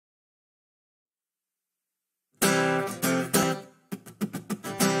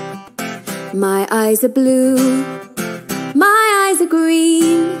My eyes are blue, my eyes are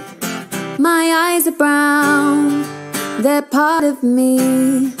green, my eyes are brown, they're part of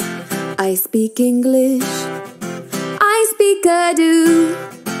me. I speak English, I speak Urdu,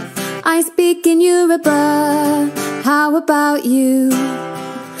 I speak in Yoruba. How about you?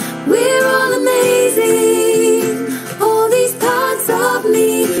 We're all amazing, all these parts of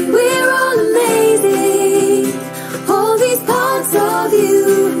me. We're all amazing, all these parts of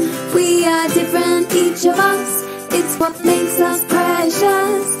you. We are different, each of us, it's what makes us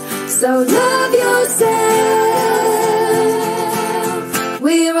precious. So love yourself,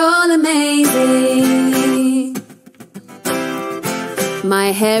 we're all amazing.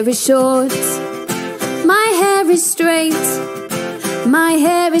 My hair is short, my hair is straight, my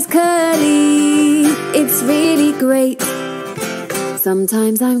hair is curly, it's really great.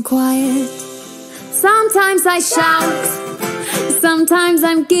 Sometimes I'm quiet, sometimes I shout, sometimes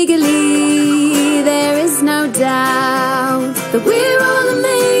I'm giggly. There is no doubt that we're all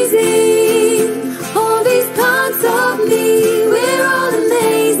amazing, all these parts of me. We're all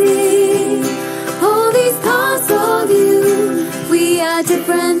amazing, all these parts of you. We are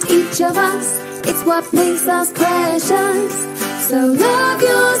different, each of us, it's what makes us precious. So love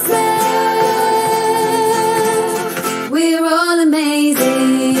yourself, we're all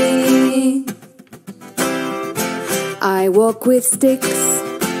amazing. I walk with sticks,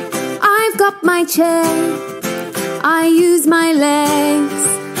 I've got my chair, I use my legs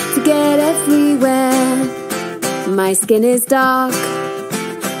to get everywhere. My skin is dark,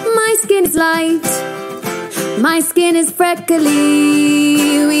 my skin is light, my skin is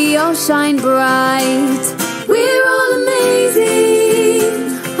freckly, we all shine bright. We're all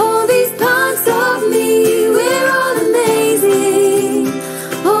amazing, all these parts of me. We're all amazing,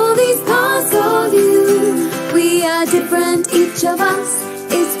 all these parts of you. We are different, each of us,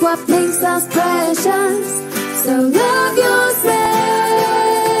 it's what makes us precious. So love yourself,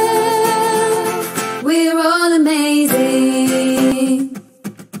 we're all amazing.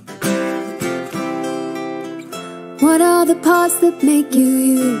 What are the parts that make you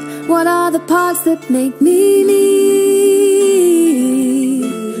you? What are the parts that make me me?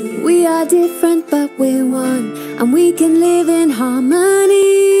 We are different but we're one, and we can live in harmony.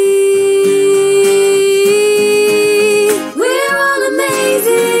 We're all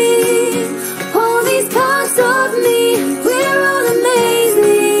amazing, all these parts of me. We're all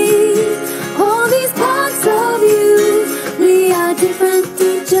amazing, all these parts of you. We are different,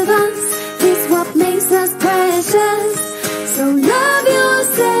 each of us, it's what makes us precious.